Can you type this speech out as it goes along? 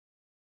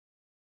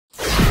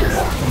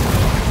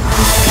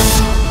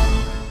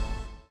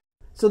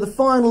So the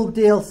final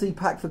DLC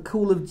pack for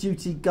Call of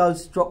Duty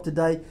Ghosts dropped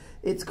today.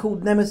 It's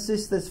called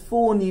Nemesis. There's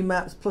 4 new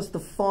maps plus the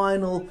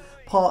final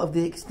part of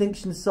the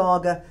Extinction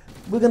Saga.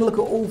 We're going to look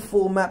at all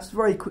 4 maps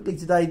very quickly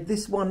today.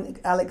 This one,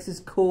 Alex, is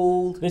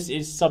called... This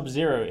is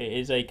Sub-Zero. It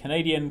is a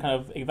Canadian kind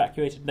of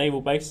evacuated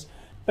naval base.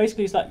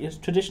 Basically, it's like your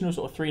traditional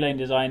sort of 3-lane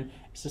design.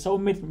 It's a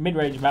sort of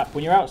mid-range map.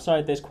 When you're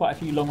outside, there's quite a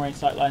few long-range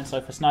sight lines. So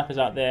for snipers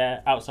out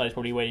there, outside is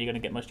probably where you're going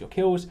to get most of your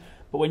kills.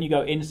 But when you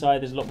go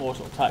inside, there's a lot more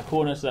sort of tight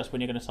corners. So that's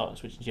when you're going to start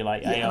switching to your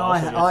like AR.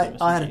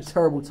 I had a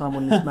terrible time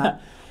on this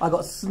map. I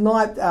got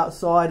sniped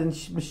outside and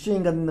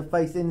machine gunned in the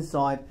face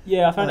inside.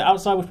 Yeah, I found that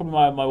outside was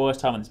probably my worst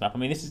time on this map. I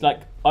mean, this is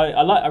like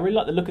I really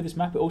like the look of this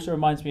map. It also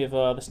reminds me of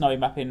the snowy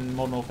map in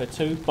Modern Warfare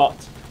 2,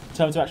 but in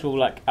terms of actual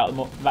like out of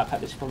the map pack,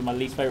 this is probably my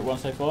least favourite one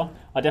so far.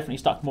 I definitely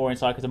stuck more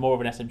inside because I'm more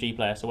of an SMG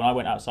player. So when I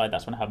went outside,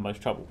 that's when I had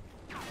most trouble.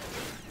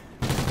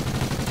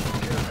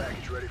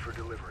 Ready for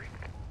delivery.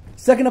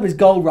 Second up is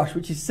Gold Rush,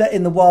 which is set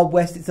in the Wild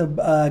West. It's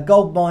a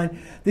gold mine.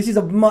 This is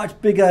a much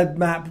bigger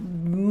map,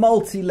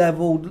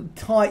 multi-level,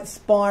 tight,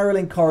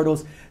 spiralling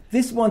corridors.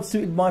 This one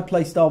suited my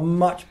playstyle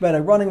much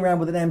better, running around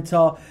with an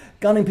MTAR,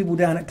 gunning people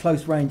down at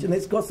close range, and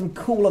it's got some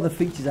cool other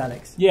features,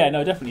 Alex. Yeah,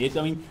 no, definitely.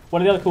 I mean,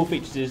 one of the other cool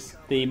features is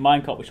the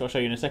minecart, which I'll show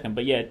you in a second.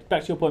 But yeah,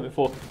 back to your point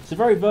before, it's a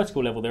very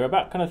vertical level. There are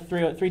about kind of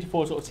three to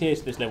four sort of tiers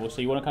to this level,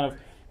 so you want to kind of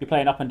be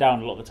playing up and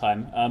down a lot of the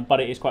time, but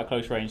it is quite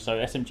close range, so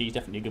SMG is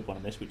definitely a good one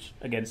on this, which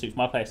again suits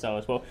my playstyle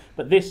as well.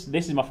 But this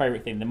is my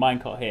favourite thing, the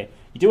minecart here.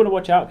 You do want to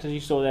watch out because as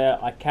you saw there,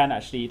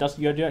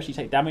 you do actually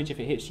take damage if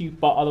it hits you,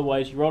 but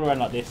otherwise you roll around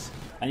like this,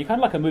 and you're kind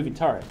of like a moving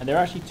turret. And there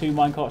are actually 2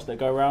 minecarts that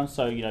go around,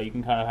 so you know you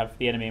can kind of have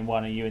the enemy in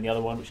one and you in the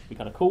other one, which could be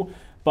kind of cool.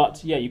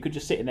 But yeah, you could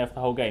just sit in there for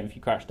the whole game if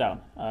you crash down.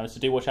 So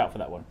do watch out for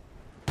that one.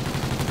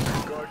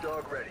 Guard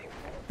dog ready.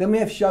 Then we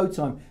have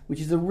Showtime,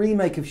 which is a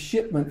remake of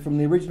Shipment from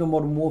the original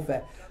Modern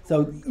Warfare.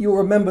 So you'll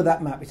remember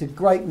that map. It's a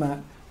great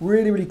map.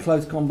 Really, really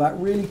close combat,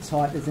 really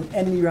tight. There's an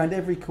enemy around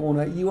every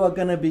corner. You are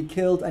going to be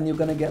killed and you're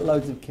going to get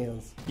loads of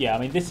kills. Yeah, I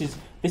mean, this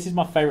is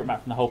my favourite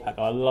map from the whole pack.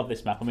 I love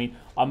this map. I mean,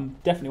 I'm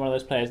definitely one of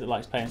those players that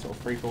likes playing sort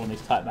of free-for-all on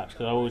these type maps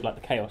because I always like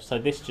the chaos. So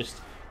this just...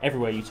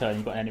 everywhere you turn,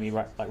 you've got an enemy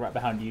right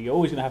behind you. You're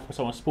always going to have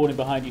someone spawning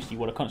behind you, so you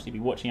want to constantly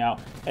be watching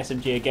out.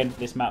 SMG again for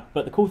this map.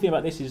 But the cool thing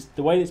about this is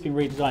the way that it's been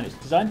redesigned. It's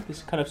designed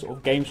this kind of sort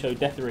of game show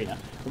death arena.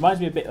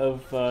 Reminds me a bit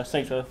of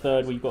Saints Row the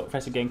Third, where you've got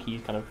Professor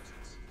Genki's kind of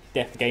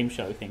death game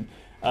show thing.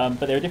 But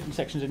there are different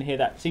sections in here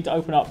that seem to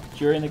open up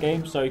during the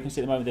game. So you can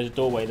see at the moment there's a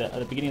doorway that at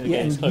the beginning of the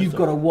game is closed. You've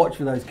got to watch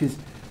for those because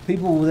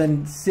people will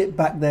then sit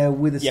back there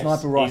with a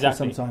sniper rifle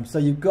sometimes. So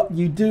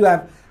you do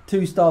have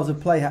 2 styles of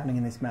play happening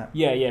in this map.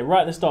 Yeah.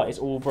 Right at the start, it's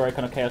all very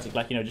kind of chaotic,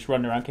 like, you know, just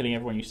running around killing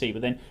everyone you see.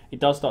 But then it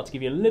does start to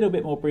give you a little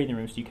bit more breathing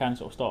room, so you can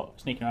sort of start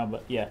sneaking around.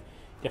 But yeah,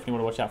 definitely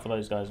want to watch out for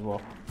those guys as well.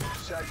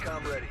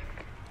 SATCOM ready.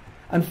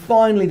 And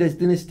finally, there's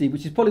Dynasty,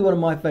 which is probably one of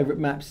my favourite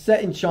maps.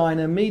 Set in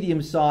China,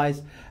 medium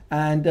size,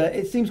 and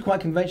it seems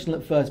quite conventional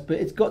at first, but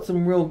it's got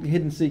some real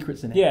hidden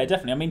secrets in it. Yeah,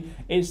 definitely. I mean,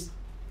 it's,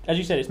 as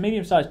you said, it's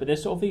medium sized, but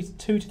there's sort of these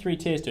 2 to 3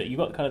 tiers to it. You've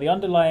got kind of the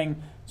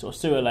underlying sort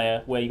of sewer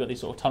layer where you've got these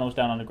sort of tunnels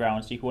down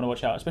underground, so you can want to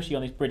watch out, especially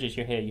on these bridges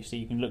you're here. You see,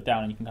 you can look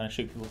down and you can kind of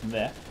shoot people from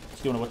there,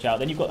 so you want to watch out.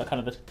 Then you've got the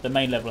kind of the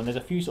main level, and there's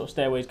a few sort of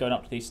stairways going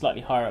up to these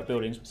slightly higher up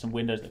buildings with some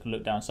windows that can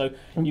look down. So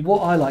what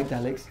I liked,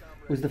 Alex,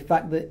 was the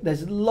fact that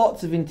there's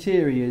lots of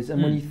interiors,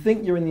 and when you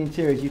think you're in the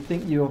interiors, you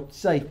think you're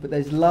safe, but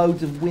there's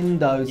loads of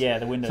windows. Yeah,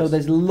 the windows. So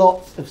there's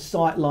lots of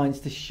sight lines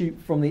to shoot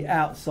from the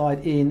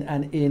outside in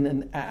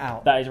and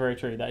out. That is very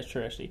true. That is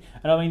true, actually.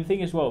 And I mean, the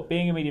thing as well,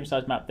 being a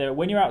medium-sized map,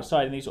 when you're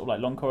outside in these sort of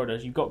like long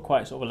corridors, you've got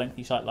quite sort of a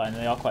lengthy sight line, and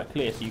they are quite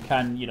clear, so you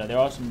can, you know, there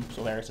are some sort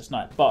of areas to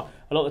snipe. But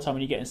a lot of the time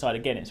when you get inside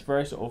again, it's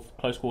very sort of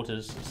close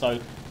quarters. So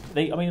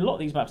a lot of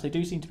these maps, they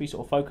do seem to be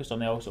sort of focused on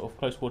the old sort of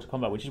close quarter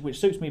combat, which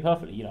suits me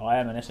perfectly. You know, I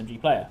am an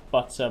SMG player,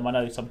 but I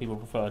know some people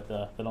prefer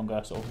the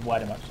longer sort of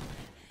wider maps.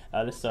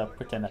 Let's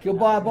pretend that.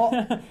 Goodbye,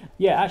 bot.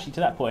 Yeah, actually, to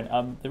that point,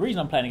 the reason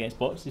I'm playing against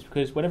bots is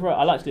because whenever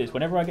I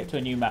get to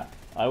a new map,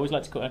 I always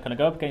like to kind of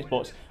go up against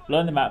bots,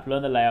 learn the map,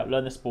 learn the layout,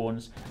 learn the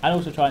spawns, and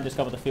also try and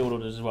discover the field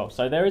orders as well.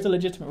 So there is a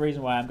legitimate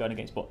reason why I'm going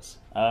against bots,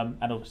 and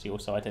obviously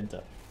also I tend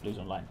to lose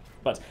online.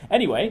 But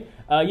anyway,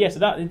 yeah, so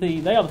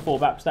they are the 4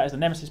 maps. That is the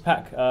Nemesis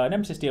pack,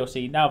 Nemesis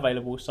DLC, now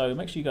available, so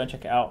make sure you go and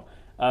check it out.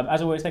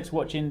 As always, thanks for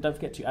watching. Don't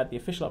forget to add the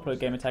official upload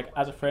gamer tag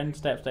as a friend.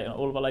 Stay up to date on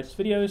all of our latest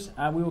videos,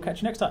 and we will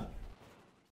catch you next time.